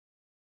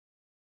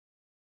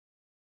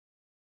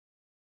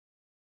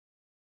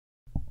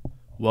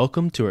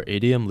Welcome to our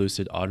ADM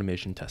Lucid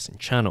Automation Testing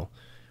channel.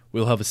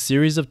 We'll have a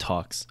series of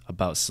talks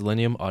about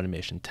Selenium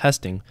automation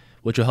testing,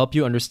 which will help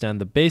you understand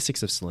the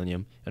basics of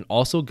Selenium and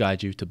also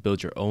guide you to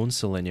build your own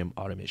Selenium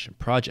automation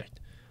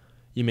project.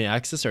 You may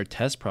access our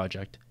test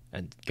project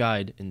and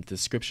guide in the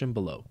description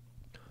below.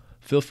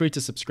 Feel free to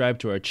subscribe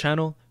to our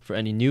channel for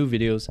any new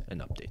videos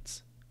and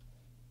updates.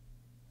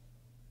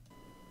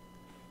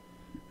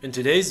 In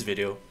today's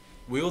video,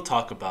 we will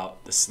talk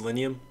about the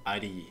Selenium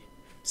IDE.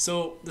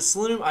 So the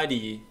Selenium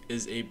IDE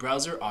is a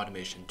browser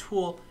automation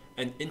tool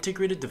and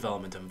integrated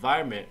development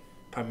environment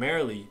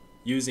primarily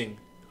used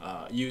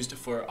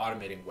for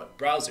automating web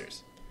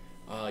browsers.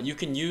 You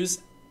can use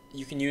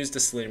the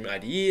Selenium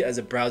IDE as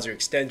a browser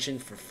extension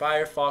for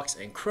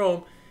Firefox and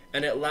Chrome,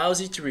 and it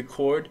allows you to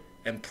record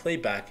and play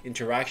back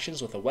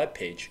interactions with a web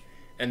page.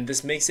 And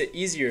this makes it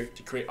easier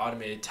to create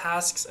automated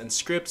tasks and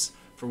scripts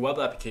for web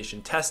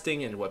application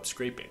testing and web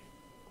scraping.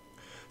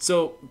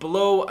 So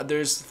below,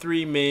 there's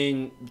three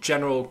main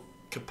general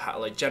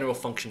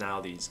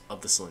functionalities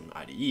of the Selenium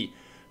IDE.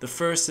 The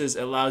first is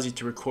it allows you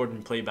to record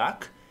and play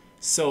back.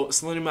 So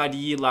Selenium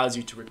IDE allows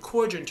you to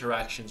record your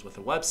interactions with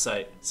a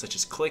website, such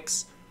as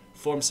clicks,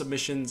 form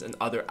submissions, and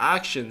other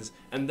actions,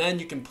 and then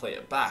you can play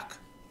it back.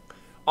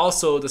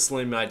 Also, the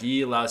Selenium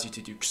IDE allows you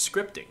to do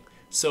scripting.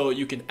 So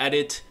you can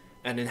edit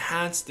and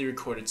enhance the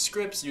recorded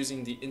scripts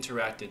using the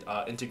integrated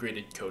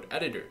code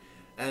editor.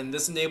 And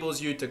this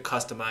enables you to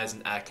customize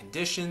and add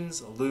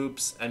conditions,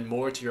 loops, and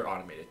more to your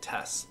automated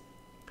tests.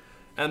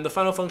 And the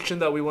final function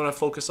that we want to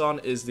focus on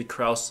is the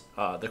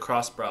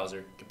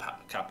cross-browser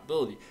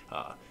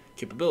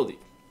capability.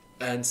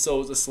 And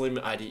so the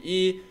Selenium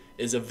IDE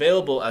is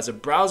available as a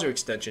browser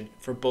extension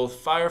for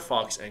both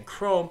Firefox and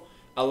Chrome,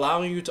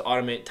 allowing you to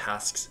automate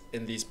tasks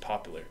in these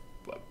popular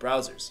web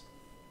browsers.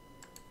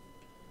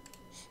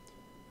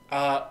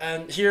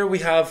 And here we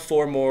have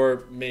four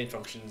more main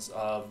functions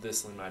of the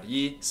Selenium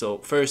IDE. So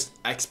first,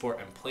 export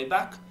and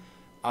playback.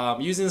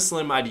 Using the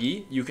Selenium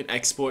IDE, you can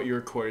export your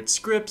recorded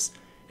scripts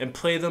and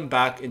play them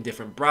back in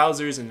different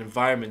browsers and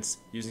environments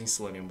using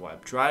Selenium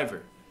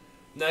WebDriver.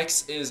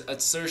 Next is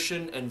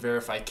assertion and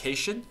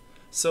verification.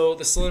 So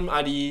the Selenium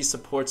IDE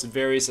supports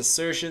various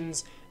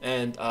assertions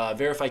and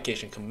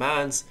verification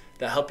commands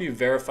that help you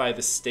verify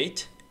the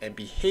state and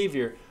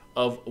behavior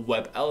of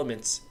web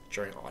elements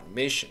during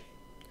automation.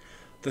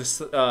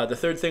 The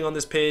third thing on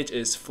this page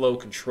is flow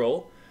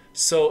control.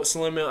 So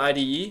Selenium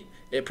IDE,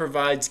 it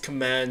provides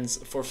commands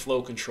for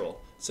flow control,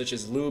 such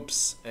as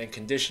loops and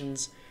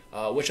conditions,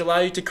 which allow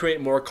you to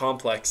create more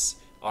complex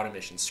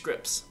automation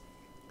scripts.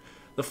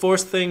 The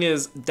fourth thing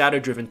is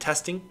data-driven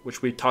testing,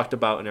 which we talked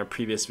about in our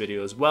previous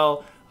video as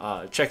well.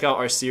 Check out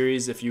our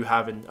series if you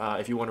want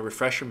to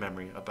refresh your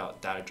memory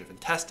about data-driven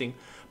testing.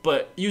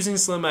 But using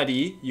Selenium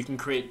IDE, you can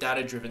create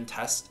data-driven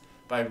tests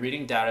by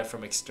reading data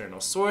from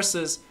external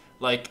sources,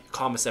 like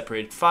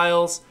comma-separated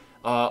files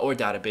or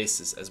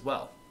databases as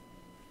well.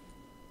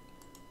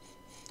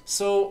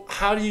 So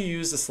how do you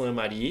use the Selenium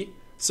IDE?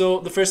 So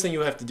the first thing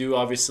you have to do,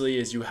 obviously,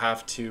 is you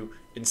have to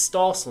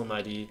install Selenium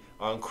IDE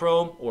on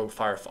Chrome or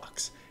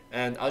Firefox.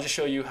 And I'll just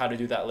show you how to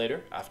do that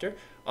later, after.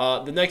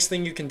 The next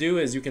thing you can do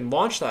is you can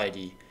launch the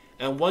IDE.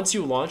 And once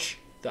you launch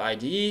the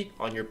IDE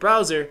on your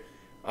browser,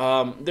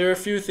 there are a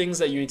few things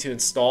that you need to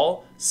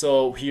install.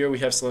 So here we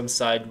have Selenium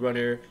Side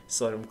Runner,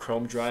 Selenium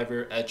Chrome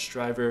Driver, Edge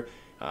Driver,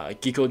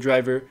 Gecko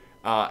Driver,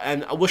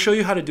 and we'll show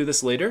you how to do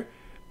this later.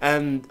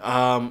 And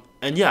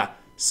yeah,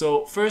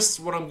 so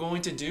first what I'm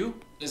going to do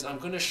is I'm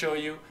going to show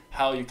you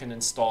how you can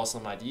install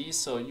Selenium IDE.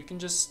 So you can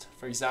just,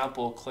 for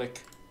example,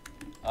 click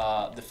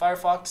the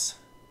Firefox.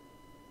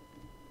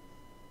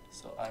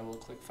 So I will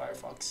click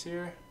Firefox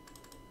here.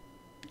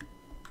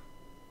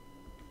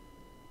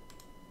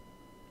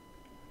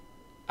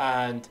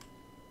 And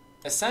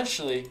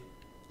essentially,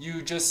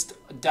 you just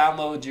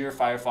download your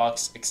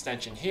Firefox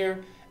extension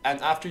here. And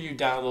after you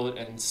download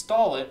and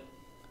install it,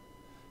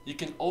 you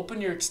can open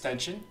your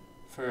extension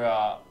for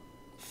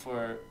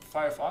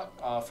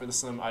Firefox, for the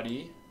Selenium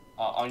IDE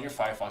on your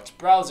Firefox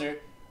browser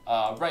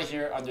right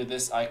here under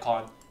this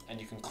icon,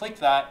 and you can click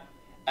that,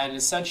 and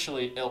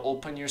essentially it'll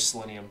open your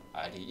Selenium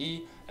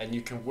IDE, and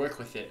you can work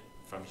with it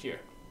from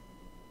here.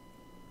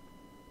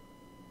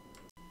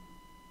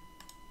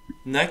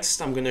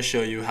 Next, I'm going to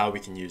show you how we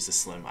can use the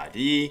Selenium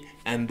IDE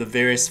and the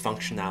various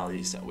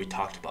functionalities that we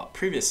talked about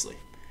previously.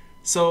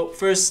 So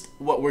first,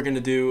 what we're going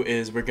to do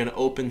is we're going to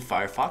open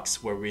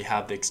Firefox where we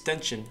have the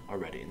extension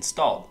already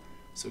installed.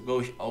 So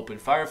go open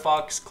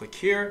Firefox, click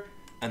here,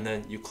 and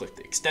then you click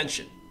the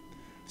extension.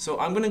 So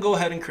I'm going to go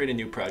ahead and create a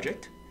new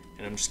project,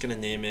 and I'm just going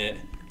to name it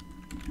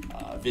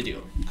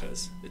video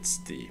because it's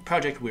the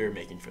project we're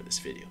making for this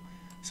video.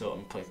 So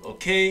I'm going to click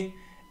OK,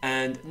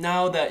 and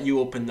now that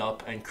you opened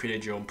up and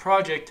created your own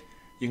project,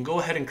 you can go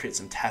ahead and create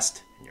some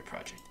tests in your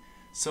project.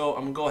 So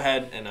I'm going to go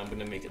ahead and I'm going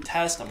to make a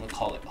test. I'm going to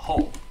call it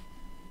home.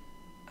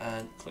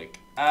 And click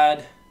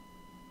add,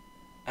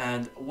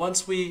 and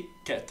once we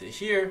get to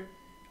here,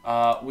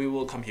 we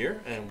will come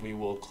here and we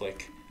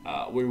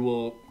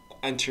will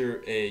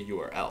enter a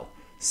URL.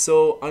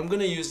 So I'm going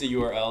to use the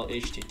URL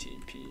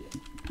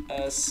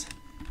https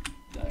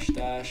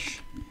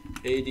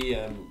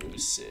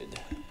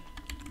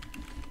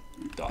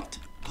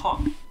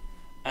admlucid.com,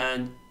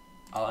 and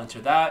I'll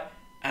enter that.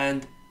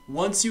 And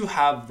once you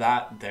have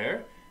that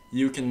there,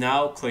 you can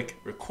now click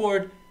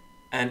record,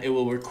 and it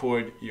will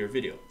record your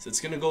video. So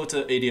it's going to go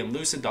to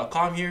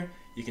admlucid.com here.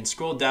 You can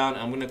scroll down.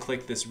 I'm going to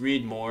click this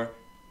read more,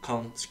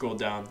 scroll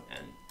down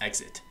and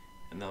exit,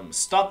 and then I'm going to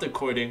stop the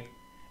recording.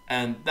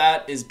 And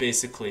that is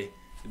basically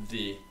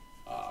the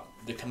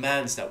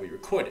commands that we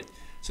recorded.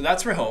 So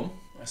that's for home.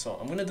 So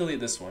I'm going to delete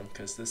this one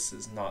because this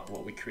is not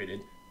what we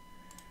created.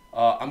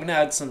 I'm going to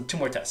add two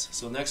more tests.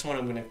 So the next one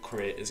I'm going to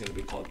create is going to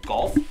be called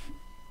golf.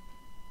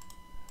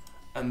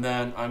 And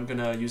then I'm going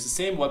to use the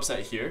same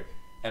website here,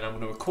 and I'm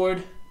going to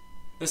record.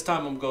 This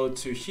time I'm going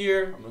to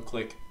here. I'm going to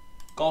click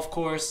golf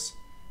course.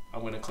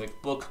 I'm going to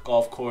click book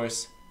golf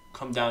course.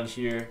 Come down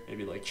here,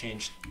 maybe like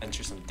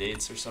enter some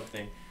dates or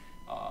something.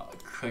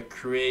 Click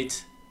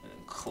create and then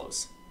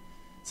close.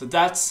 So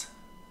that's,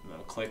 I'm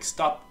going to click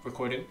stop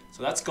recording.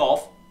 So that's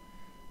golf.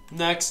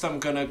 Next, I'm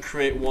going to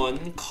create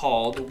one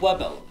called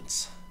web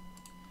elements.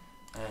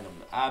 And I'm going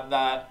to add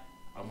that.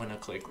 I'm going to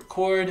click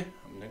record.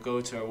 I'm going to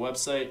go to our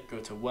website, go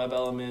to web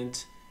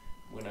element.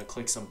 I'm going to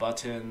click some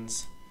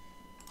buttons,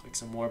 click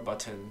some more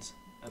buttons,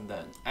 and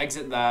then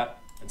exit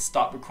that and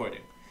stop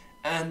recording.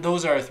 And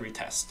those are our 3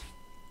 tests.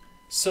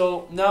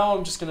 So now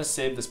I'm just going to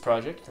save this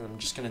project, and I'm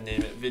just going to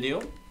name it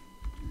video.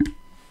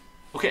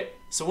 Okay,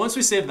 so once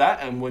we save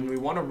that, and when we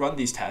want to run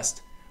these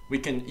tests, we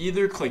can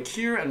either click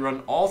here and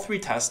run all 3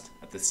 tests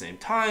at the same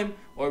time,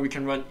 or we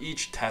can run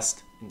each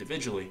test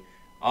individually.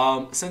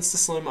 Since the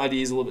Selenium IDE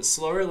is a little bit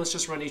slower, let's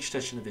just run each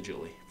test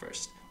individually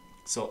first.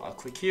 So I'll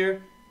click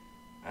here,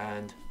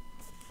 and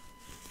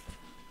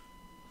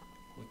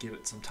we'll give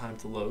it some time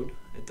to load.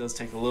 It does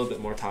take a little bit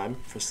more time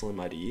for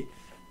Selenium IDE.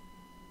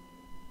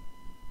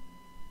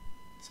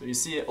 So you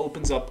see it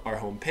opens up our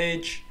home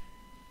page,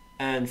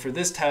 and for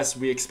this test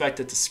we expect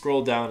it to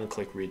scroll down and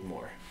click read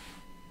more.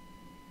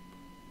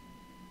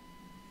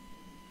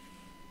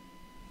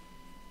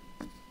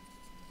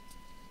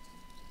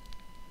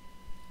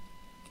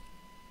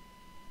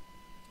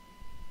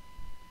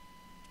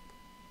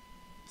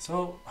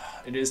 So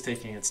it is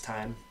taking its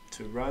time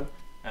to run,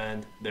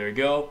 and there we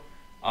go.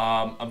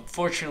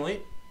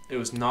 Unfortunately, it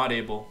was not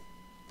able.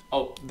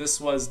 Oh, this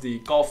was the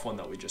golf one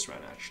that we just ran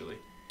actually,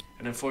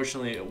 and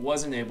unfortunately, it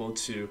wasn't able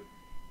to.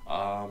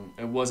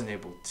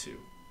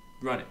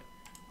 Run it.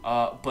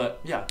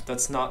 But yeah,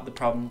 that's not the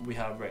problem we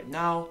have right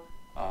now.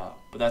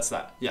 But that's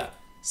that. Yeah.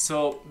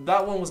 So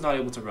that one was not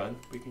able to run.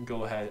 We can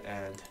go ahead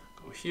and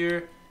go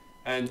here,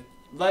 and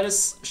let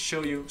us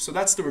show you. So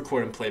that's the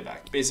record and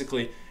playback.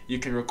 Basically, you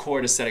can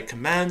record a set of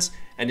commands,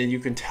 and then you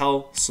can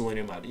tell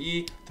Selenium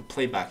IDE to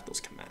play back those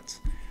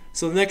commands.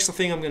 So the next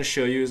thing I'm going to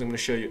show you is I'm going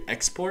to show you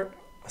export.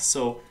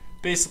 So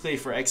basically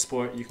for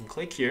export, you can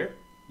click here.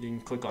 You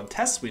can click on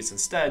test suites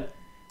instead.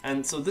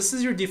 And so this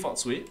is your default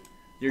suite.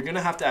 You're going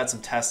to have to add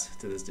some tests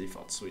to this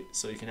default suite.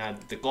 So you can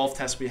add the golf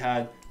test we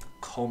had, the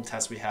home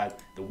test we had,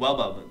 the web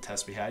element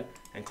test we had,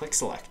 and click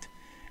select.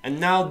 And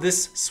now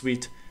this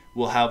suite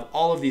will have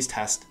all of these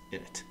tests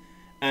in it.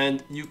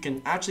 And you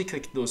can actually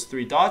click those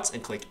 3 dots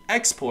and click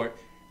export,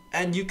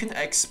 and you can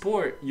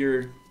export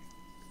your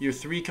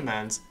 3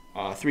 commands,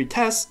 3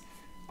 tests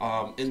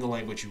in the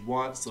language you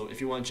want. So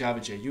if you want Java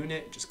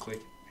JUnit, just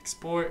click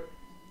export,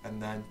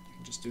 and then you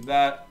can just do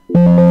that.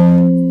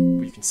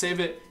 You can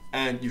save it,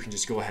 and you can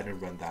just go ahead and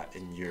run that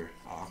in your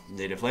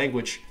native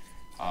language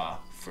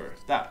for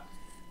that.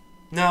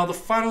 Now the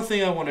final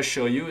thing I want to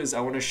show you is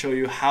I want to show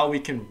you how we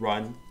can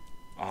run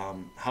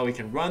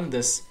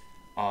this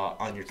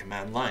on your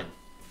command line.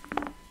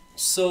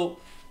 So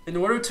in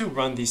order to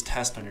run these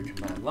tests on your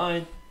command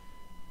line,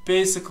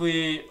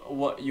 basically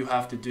what you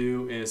have to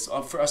do is,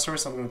 for us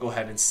first, I'm going to go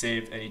ahead and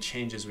save any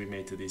changes we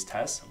made to these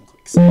tests. I'm going to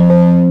click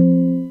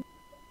save.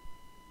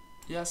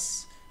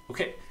 Yes.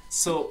 Okay.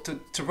 So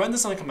to run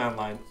this on a command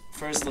line,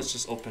 first let's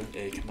just open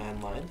a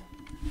command line.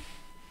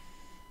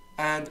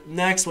 And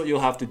next what you'll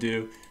have to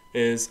do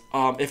is,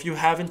 if you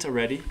haven't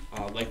already,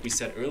 like we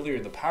said earlier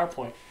in the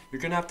PowerPoint,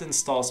 you're going to have to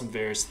install some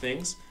various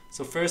things.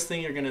 So first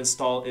thing you're going to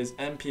install is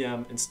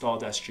npm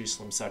install-g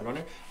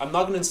slim-side-runner. I'm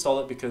not going to install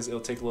it because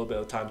it'll take a little bit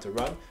of time to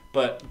run,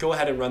 but go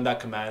ahead and run that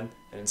command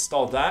and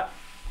install that.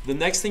 The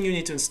next thing you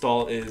need to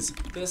install is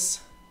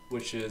this,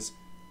 which is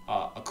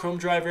a Chrome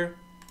driver.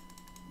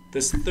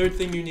 This third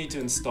thing you need to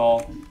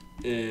install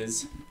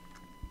is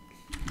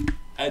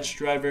Edge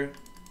driver.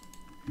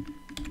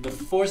 The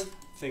fourth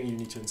thing you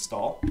need to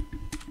install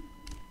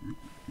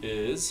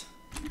is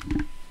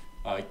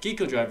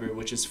Gecko driver,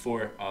 which is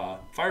for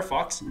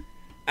Firefox.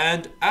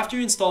 And after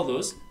you install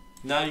those,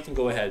 now you can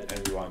go ahead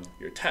and run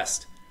your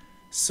test.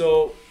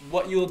 So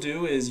what you'll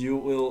do is you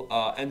will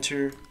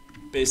enter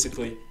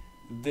basically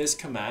this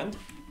command,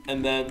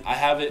 and then I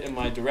have it in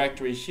my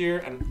directory here,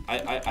 and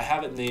I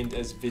have it named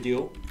as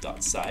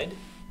video.side.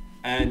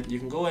 And you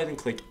can go ahead and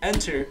click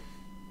enter,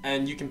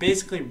 and you can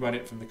basically run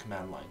it from the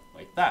command line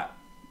like that.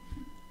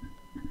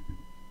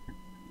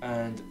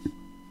 And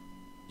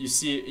you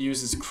see it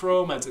uses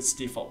Chrome as its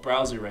default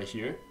browser right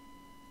here.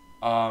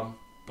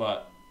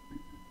 But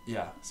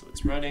yeah, so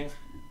it's running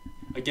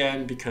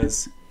again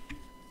because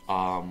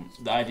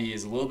the IDE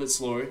is a little bit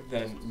slower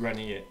than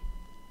running it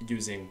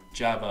using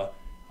Java,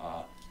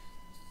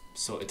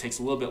 so it takes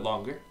a little bit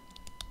longer.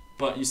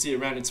 But you see it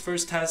ran its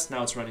first test,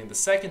 now it's running the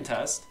second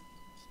test,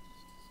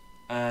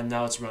 and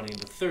now it's running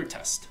the third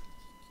test.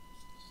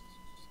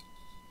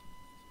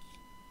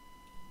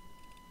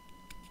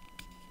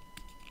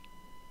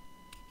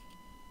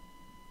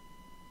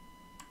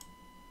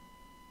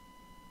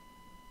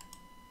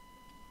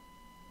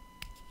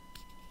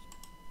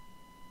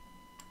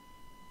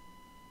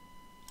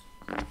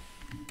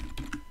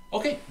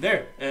 Okay,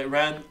 there, it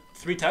ran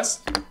 3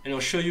 tests, and it'll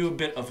show you a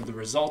bit of the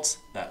results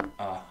that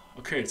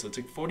occurred. So it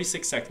took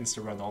 46 seconds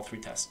to run all 3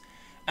 tests.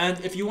 And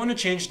if you want to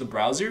change the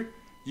browser,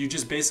 you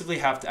just basically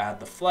have to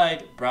add the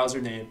flag browser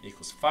name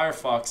equals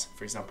Firefox,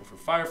 for example, for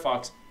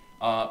Firefox,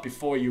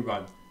 before you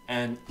run.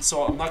 And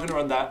so I'm not going to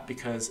run that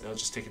because it'll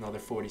just take another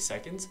 40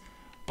 seconds.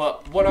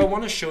 But what I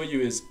want to show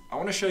you is, I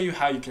want to show you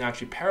how you can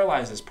actually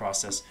parallelize this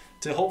process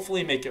to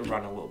hopefully make it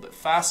run a little bit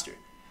faster.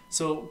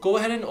 So go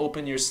ahead and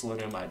open your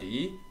Selenium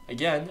IDE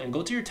again and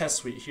go to your test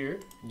suite here,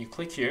 and you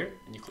click here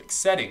and you click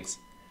settings,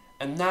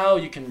 and now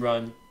you can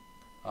run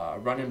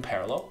in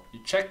parallel. You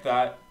check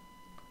that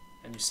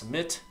and you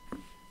submit,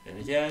 and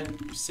again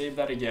you save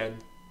that again,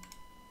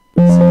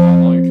 so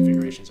that all your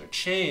configurations are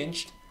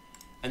changed,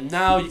 and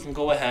now you can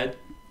go ahead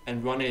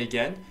and run it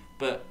again.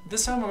 But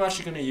this time I'm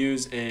actually going to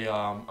use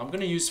I'm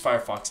going to use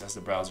Firefox as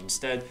the browser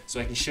instead,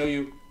 so I can show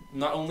you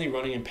not only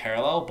running in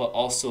parallel but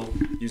also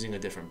using a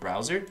different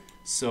browser.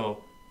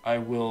 So I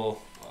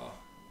will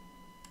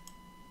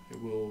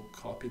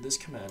copy this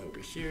command over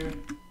here,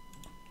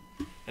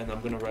 and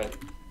I'm going to write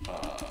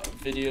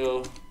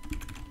video.side,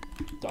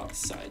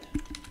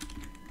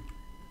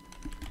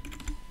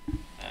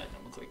 and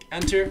I'm going to click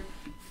enter,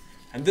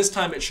 and this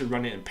time it should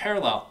run it in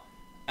parallel,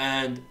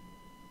 and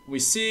we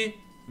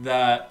see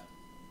that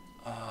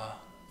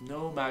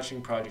no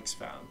matching projects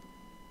found.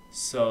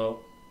 So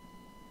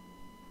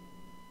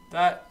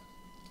that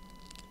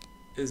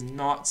is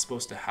not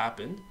supposed to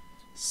happen.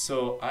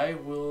 So I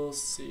will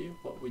see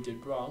what we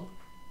did wrong.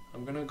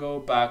 I'm going to go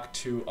back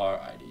to our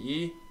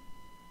IDE,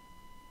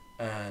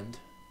 and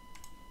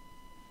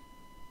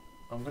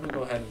I'm going to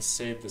go ahead and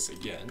save this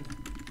again.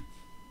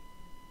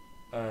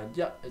 And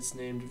yeah, it's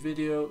named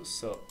video,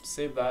 so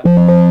save that.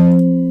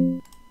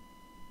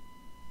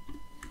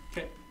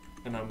 Okay,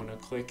 and I'm going to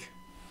click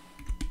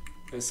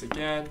this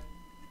again,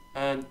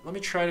 and let me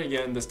try it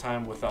again, this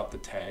time without the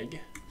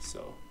tag.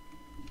 So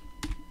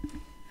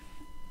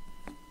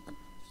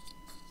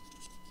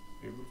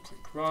we will click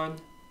run,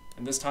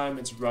 and this time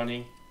it's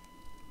running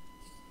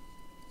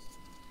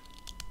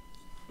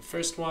the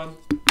first one,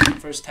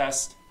 first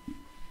test.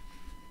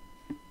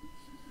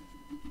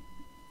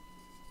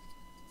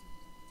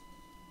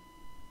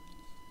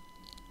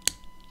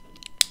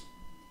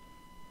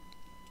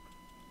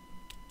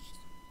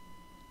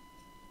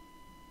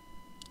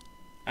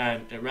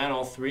 And it ran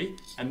all 3,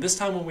 and this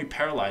time when we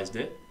parallelized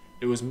it,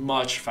 it was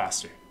much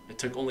faster. It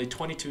took only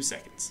 22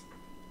 seconds.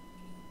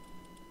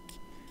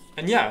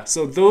 And yeah,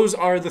 so those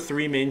are the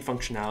 3 main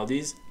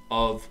functionalities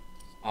of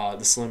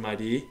the Selenium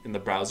IDE in the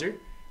browser.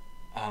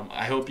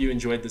 I hope you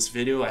enjoyed this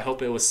video. I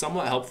hope it was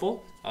somewhat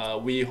helpful.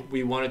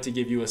 We wanted to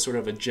give you a sort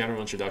of a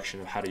general introduction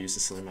of how to use the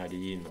Selenium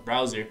IDE in the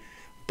browser.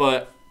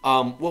 But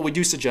what we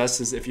do suggest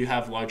is if you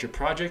have larger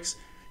projects,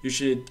 you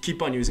should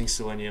keep on using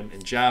Selenium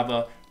in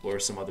Java or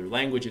some other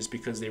languages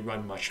because they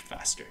run much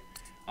faster.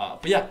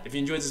 But yeah, if you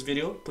enjoyed this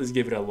video, please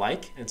give it a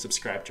like and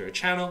subscribe to our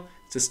channel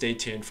to stay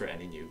tuned for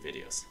any new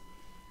videos.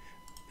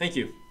 Thank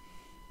you.